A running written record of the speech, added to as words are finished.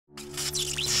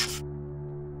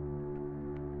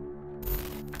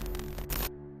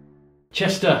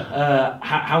Chester,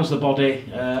 how's the body?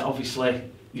 Obviously,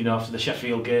 after the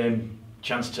Sheffield game,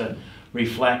 chance to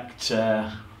reflect,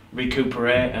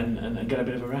 recuperate, and get a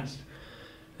bit of a rest.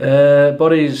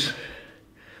 Body's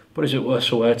at worse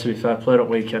for wear, to be fair. Played on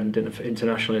weekend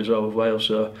internationally as well with Wales,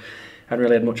 so I hadn't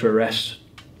really had much of a rest.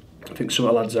 I think some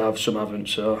of the lads have, some haven't.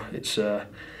 So it's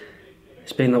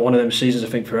been one of them seasons, I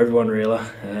think, for everyone really.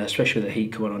 Especially with the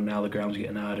heat coming on now, the ground's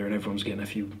getting harder and everyone's getting a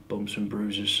few bumps and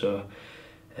bruises. So,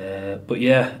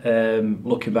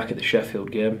 looking back at the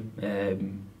Sheffield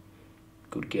game,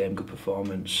 good game, good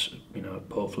performance.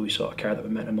 Hopefully we sort of carry that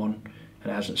momentum on,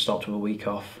 and it hasn't stopped with a week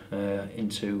off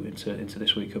into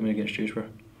this week coming against Dewsbury.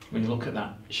 When you look at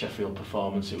that Sheffield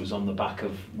performance, it was on the back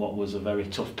of what was a very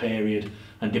tough period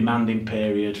and demanding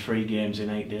period, 3 games in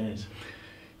 8 days.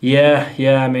 Yeah.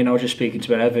 I mean, I was just speaking to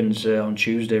Ben Evans on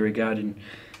Tuesday regarding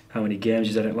how many games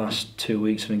he's had in the last 2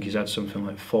 weeks. I think he's had something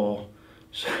like 4.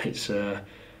 So it's,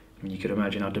 you could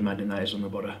imagine how demanding that is on the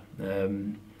body.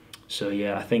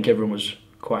 I think everyone was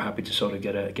quite happy to sort of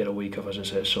get a week off. As I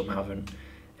say, some haven't.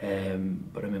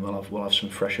 But I mean, we'll have some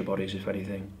fresher bodies, if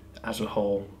anything, as a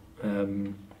whole.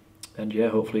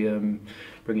 Hopefully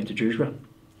bring it to Dewsbury.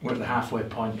 We're at the halfway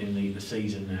point in the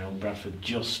season now. Bradford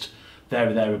just there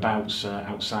or thereabouts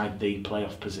outside the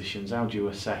playoff positions. How do you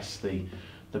assess the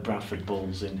Bradford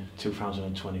Bulls in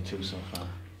 2022 so far?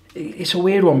 It's a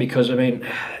weird one because, I mean,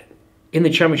 in the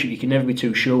Championship you can never be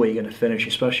too sure where you're going to finish,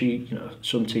 especially,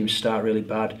 some teams start really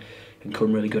bad and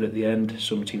come really good at the end.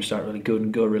 Some teams start really good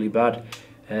and go really bad.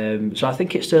 So I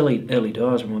think it's early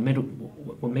doors, and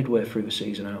we're midway through the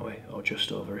season, aren't we? Or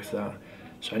just over, if that.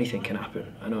 So anything can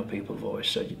happen. I know people have always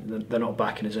said they're not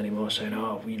backing us anymore, saying,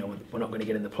 we're not going to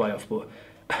get in the playoff. But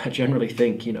I generally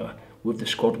think, with the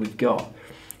squad we've got,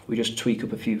 we just tweak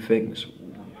up a few things.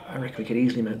 I reckon we could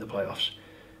easily make the playoffs.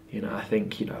 I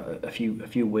think a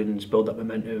few wins, build that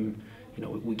momentum.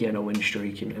 We get on a win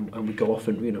streak and we go off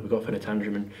and we go off in a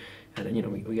tantrum and we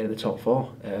get in the top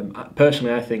 4.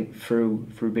 Personally, I think through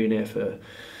being here for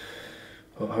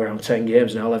around 10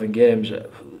 games now, 11 games,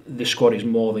 the squad is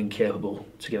more than capable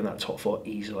to get in that top 4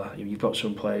 easily. You've got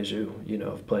some players who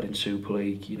have played in Super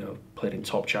League, played in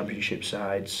top Championship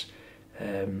sides.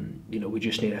 We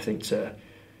just need, I think, to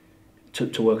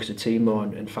work as a team more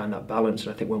and find that balance.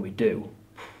 And I think when we do,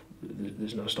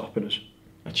 there's no stopping us.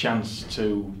 A chance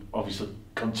to obviously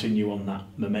continue on that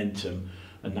momentum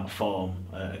and that form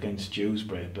against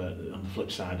Dewsbury, but on the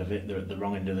flip side of it, they're at the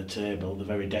wrong end of the table. They're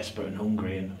very desperate and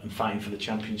hungry and fighting for the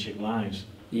Championship lives.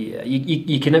 Yeah,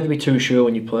 you can never be too sure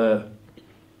when you play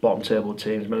bottom table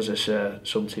teams. But as I say,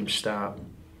 some teams start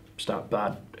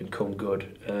bad and come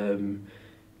good.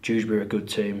 Dewsbury are a good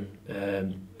team.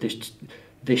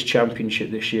 This Championship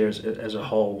this year as a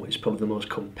whole is probably the most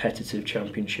competitive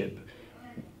Championship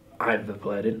I've ever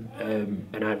played in,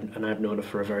 and I've known it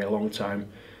for a very long time.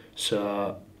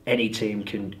 So any team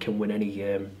can win any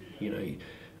game.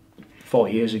 4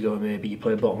 years ago maybe you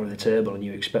play bottom of the table and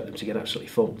you expect them to get absolutely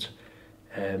thumped.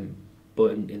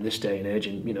 But in this day and age,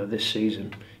 and this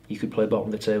season, you could play bottom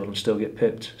of the table and still get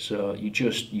pipped. So you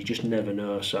just never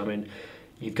know. So I mean,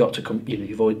 you've got to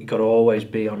you've got to always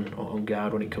be on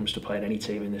guard when it comes to playing any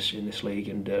team in this league.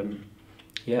 And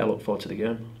I look forward to the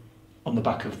game. On the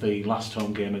back of the last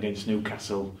home game against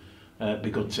Newcastle,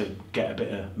 be good to get a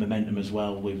bit of momentum as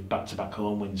well with back-to-back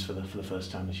home wins for the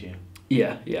first time this year.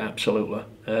 Yeah, absolutely.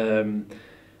 I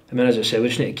mean, as I say, we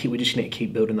just need to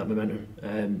keep building that momentum.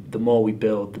 The more we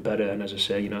build, the better. And as I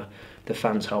say, the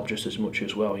fans help just as much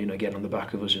as well. Getting on the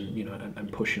back of us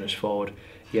and pushing us forward.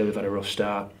 Yeah, we've had a rough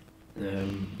start.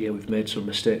 We've made some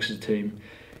mistakes as a team,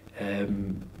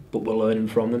 but we're learning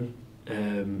from them.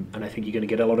 And I think you're going to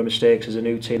get a lot of mistakes as a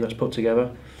new team that's put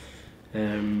together.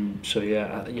 As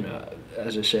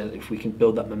I said, if we can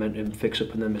build that momentum, fix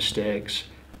up on their mistakes,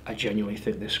 I genuinely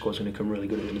think this squad's going to come really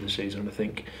good at the end of the season. And I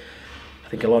think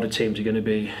a lot of teams are going to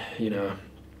be,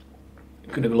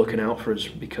 looking out for us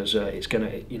because it's going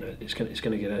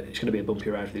to be a bumpy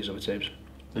ride for these other teams.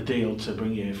 The deal to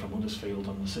bring you from Huddersfield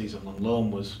on the season-long loan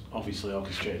was obviously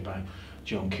orchestrated by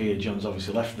John Keir. John's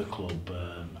obviously left the club.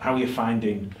 How are you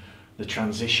finding the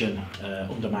transition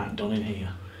under Mark Dunning here?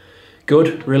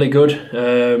 Good, really good.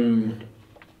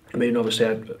 I mean, obviously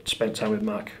I'd spent time with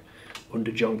Mark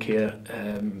under John Keir,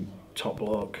 top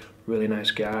bloke, really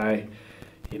nice guy,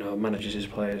 manages his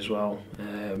players well.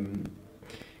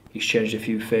 He's changed a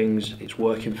few things, it's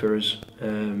working for us. I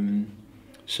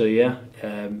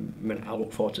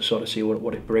look forward to sort of see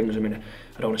what it brings. I mean,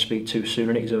 I don't want to speak too soon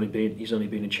on it. He's only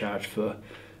been in charge for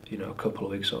a couple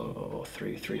of weeks or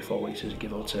 3 or 4 weeks,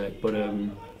 give or take. But I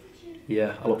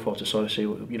look forward to sort of see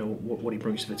what he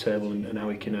brings to the table and how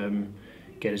he can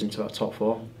get us into that top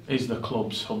 4. Is the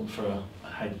club's hunt for a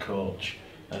head coach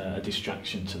a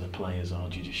distraction to the players, or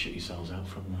do you just shut yourselves out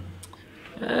from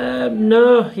that?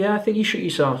 No, yeah, I think you shut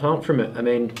yourself out from it. I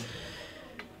mean,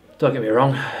 don't get me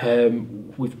wrong,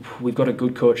 we've got a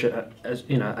good coach, as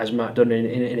Matt done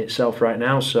in itself right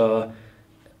now. So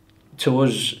to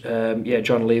us,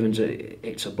 John leaving's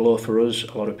it's a blow for us.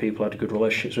 A lot of people had good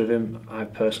relationships with him.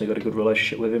 I've personally got a good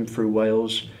relationship with him through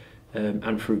Wales,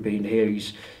 and through being here.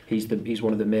 He's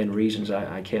one of the main reasons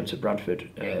I came to Bradford.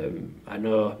 I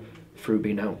know through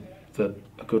being out for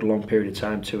a good long period of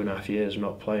time, 2.5 years,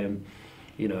 not playing.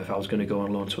 If I was going to go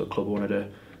on loan to a club, I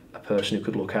wanted a person who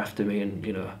could look after me and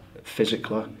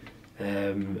physically,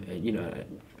 and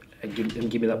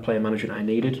give me that player management I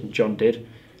needed. And John did.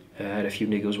 I had a few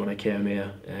niggles when I came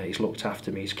here. He's looked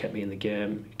after me. He's kept me in the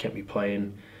game. Kept me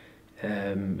playing,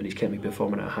 and he's kept me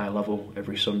performing at a high level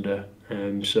every Sunday.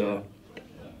 So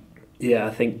yeah, I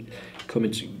think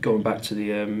going back to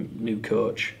the new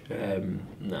coach,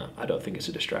 no, I don't think it's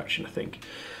a distraction.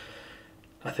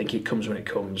 I think it comes when it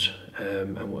comes,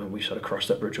 and we sort of cross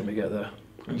that bridge when we get there.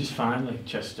 And just finally,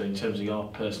 Chester, in terms of your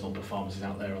personal performances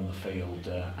out there on the field,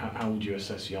 how would you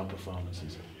assess your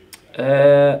performances?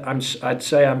 I'd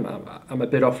say I'm a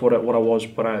bit off what I was,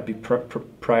 but I'd be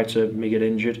prior to me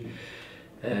getting injured.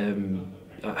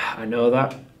 I know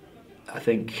that. I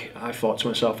think I thought to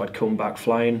myself I'd come back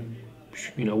flying.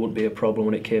 Wouldn't be a problem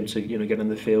when it came to getting in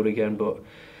the field again. But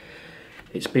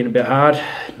it's been a bit hard.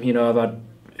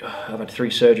 I've had 3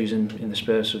 surgeries in the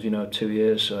space of 2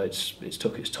 years, so it's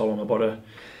took its toll on my body.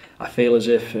 I feel as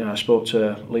if I spoke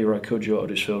to Leroy Cudjoe at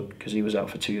Huddersfield because he was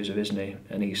out for 2 years of his knee,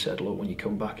 and he said, look, when you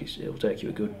come back, it'll take you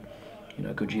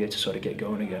a good year to sort of get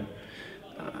going again.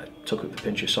 I took it with a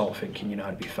pinch of salt, thinking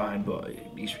I'd be fine, but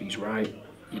he's right.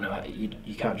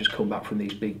 You can't just come back from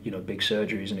these big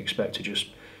surgeries and expect to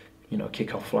just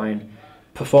kick off flying.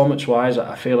 Performance-wise,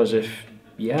 I feel as if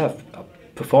I've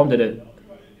performed at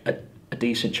a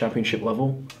decent championship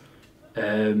level.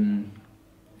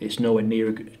 It's nowhere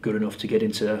near good enough to get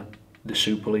into the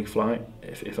Super League flight,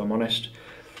 if I'm honest.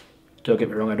 Don't get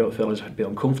me wrong, I don't feel as I'd be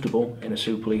uncomfortable in a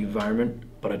Super League environment,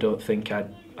 but I don't think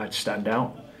I'd stand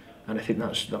out. And I think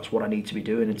that's what I need to be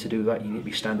doing, and to do that you need to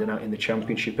be standing out in the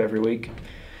Championship every week,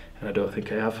 and I don't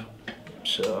think I have.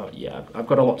 So yeah, I've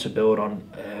got a lot to build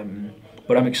on,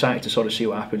 but I'm excited to sort of see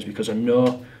what happens, because I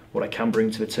know what I can bring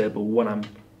to the table when I'm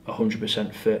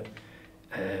 100% fit,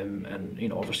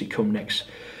 and obviously come next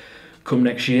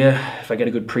year, if I get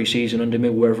a good pre-season under me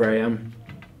wherever I am,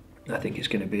 I think it's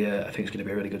going to be a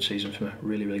really good season for me,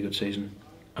 really good season.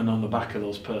 And on the back of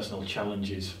those personal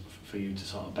challenges for you to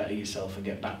sort of better yourself and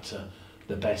get back to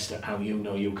the best at how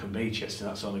you can be, Chester,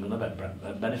 that's only going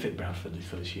to benefit Bradford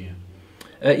for this year.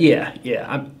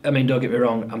 Yeah. I mean, don't get me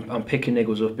wrong. I'm picking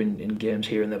niggles up in games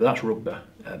here and there, but that's rugby.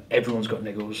 Everyone's got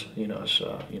niggles,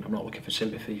 So I'm not looking for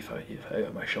sympathy if I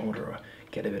hurt my shoulder or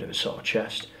get a bit of a sore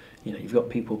chest. You've got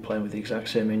people playing with the exact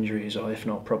same injuries, or if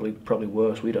not, probably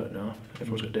worse. We don't know.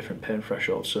 Everyone's got different pain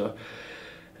thresholds. So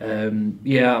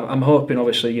I'm hoping,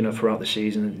 obviously, throughout the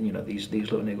season, these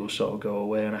little niggles sort of go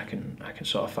away, and I can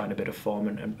sort of find a bit of form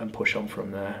and push on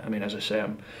from there. I mean, as I say,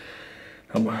 I'm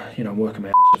working my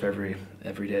ass off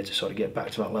every day to sort of get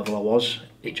back to that level I was.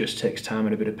 It just takes time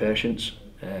and a bit of patience,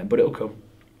 but it'll come.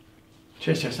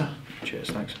 Cheers, Chester.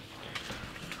 Cheers, thanks.